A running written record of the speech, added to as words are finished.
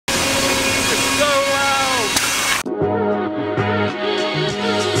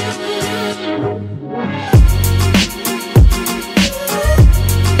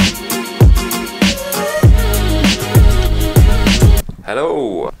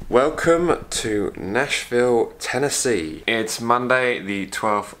Welcome to Nashville, Tennessee. It's Monday the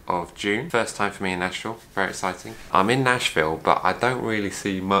 12th of June. First time for me in Nashville, very exciting. I'm in Nashville, but I don't really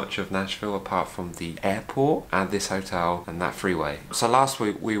see much of Nashville apart from the airport and this hotel and that freeway. So last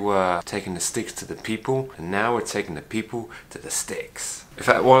week we were taking the sticks to the people, and now we're taking the people to the sticks. In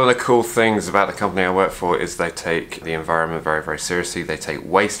fact, one of the cool things about the company I work for is they take the environment very, very seriously. They take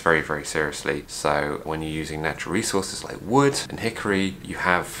waste very, very seriously. So when you're using natural resources like wood and hickory, you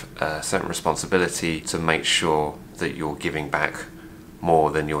have a certain responsibility to make sure that you're giving back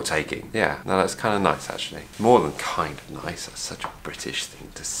more than you're taking. Yeah, no, that's kind of nice actually. More than kind of nice, that's such a British thing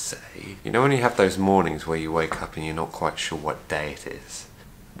to say. You know when you have those mornings where you wake up and you're not quite sure what day it is?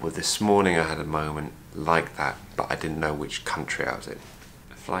 Well, this morning I had a moment like that, but I didn't know which country I was in.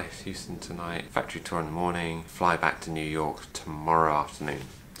 Fly to Houston tonight, factory tour in the morning, fly back to New York tomorrow afternoon.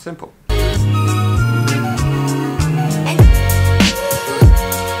 Simple. Here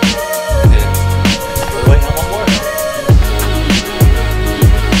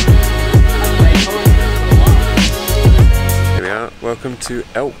we are, welcome to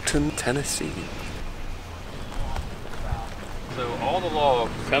Elkton, Tennessee. So all the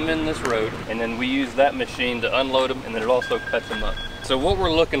logs come in this road, and then we use that machine to unload them, and then it also cuts them up. So what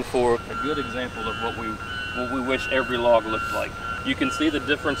we're looking for, a good example of what we wish every log looked like. You can see the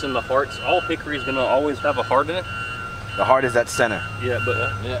difference in the hearts. All hickory is going to always have a heart in it. The heart is that center. Yeah,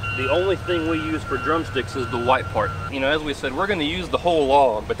 but the only thing we use for drumsticks is the white part. You know, as we said, we're going to use the whole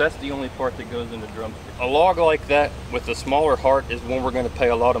log, but that's the only part that goes into drumsticks. A log like that with a smaller heart is one we're going to pay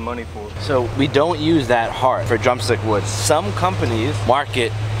a lot of money for. So we don't use that heart for drumstick wood. Some companies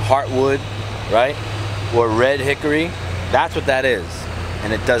market heartwood, right? Or red hickory. That's what that is.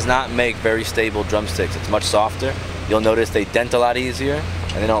 And it does not make very stable drumsticks. It's much softer. You'll notice they dent a lot easier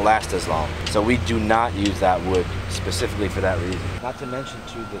and they don't last as long. So we do not use that wood specifically for that reason. Not to mention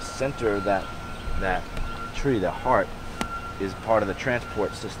to the center of that tree, the heart, is part of the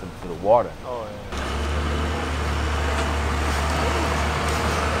transport system for the water. Oh, yeah.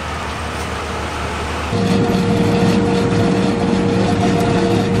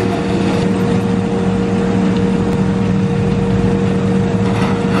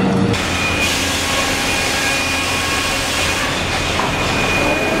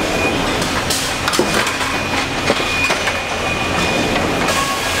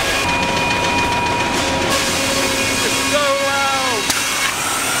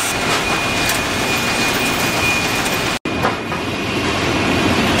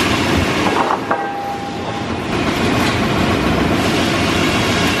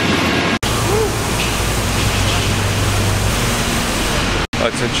 I'd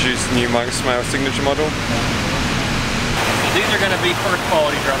like to introduce the new Mike Smile signature model. These are going to be first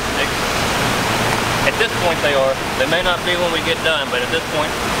quality drumsticks. At this point they are. They may not be when we get done, but at this point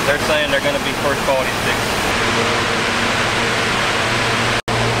they're saying they're going to be first quality sticks.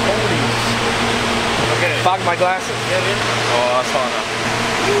 Okay. Fog my glasses. Yeah, it is. Oh, I saw enough.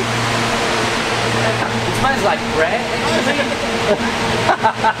 It smells like bread.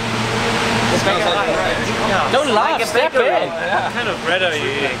 It smells like bread. Don't laugh, step in. What kind of bread are you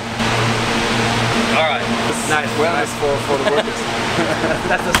eating? Alright. Nice wellness for the workers.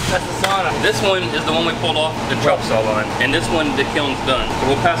 That's the sauna. This one is the one we pulled off the chop saw line, and this one the kiln's done. So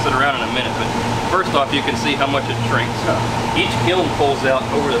we'll pass it around in a minute, but first off you can see how much it shrinks. Each kiln pulls out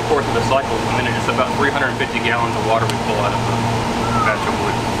over the course of the cycle. I mean, it's about 350 gallons of water we pull out of the batch of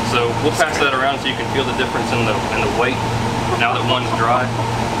wood. So we'll pass that around so you can feel the difference in the weight now that one's dry.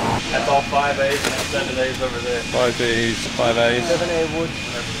 That's all 5A's and 7A's over there. 5B's, 5A's. 7A wood.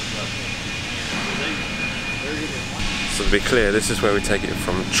 So to be clear, this is where we take it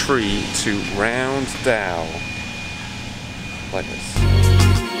from tree to round dowel. Like this.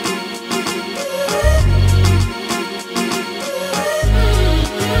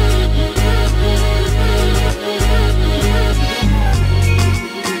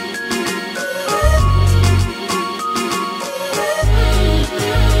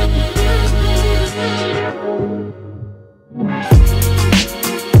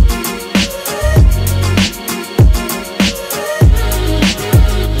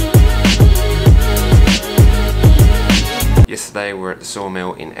 Yesterday we're at the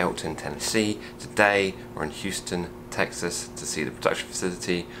sawmill in Elkton, Tennessee. Today we're in Houston, Texas to see the production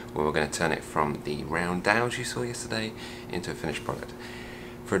facility where we're going to turn it from the round dowels you saw yesterday into a finished product.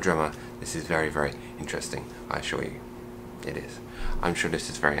 For a drummer, this is very, very interesting, I assure you. It is. I'm sure this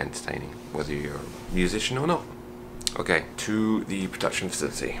is very entertaining, whether you're a musician or not. Okay, to the production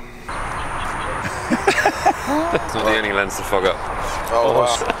facility. It's not the only lens to fog up. Oh,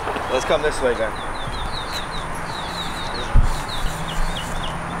 wow. Let's come this way then.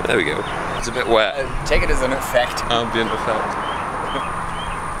 There we go. It's a bit wet. Take it as an effect. Ambient effect.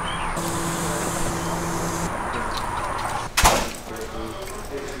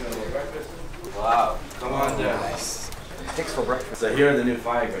 Wow, come on down. Nice. Sticks for breakfast. So here are the new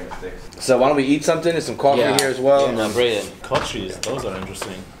fire grain sticks. So why don't we eat something? There's some coffee here as well. Yeah, no, brilliant. Coaches, those are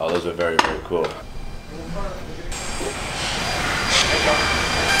interesting. Oh, those are very, very cool. 85,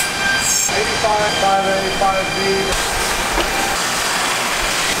 5A, 5B.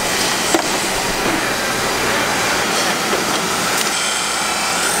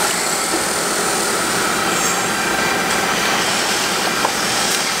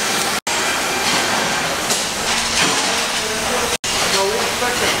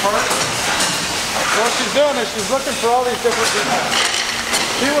 What she's doing is she's looking for all these different things.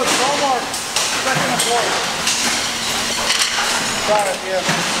 She was Promark second employee. Got it, yeah.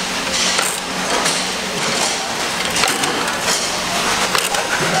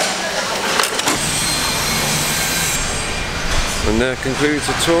 And that concludes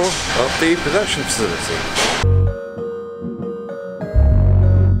the tour of the production facility.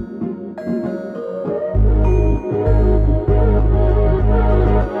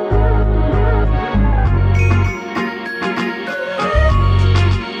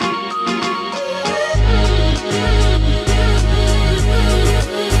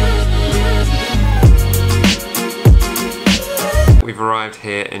 We've arrived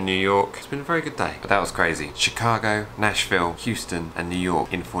here in New York. It's been a very good day, but that was crazy. Chicago, Nashville, Houston, and New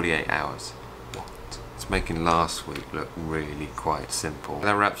York in 48 hours. What? It's making last week look really quite simple.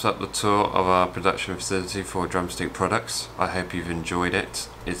 That wraps up the tour of our production facility for Drumstick products. I hope you've enjoyed it.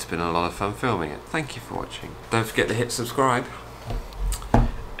 It's been a lot of fun filming it. Thank you for watching. Don't forget to hit subscribe,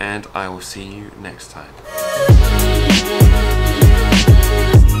 and I will see you next time.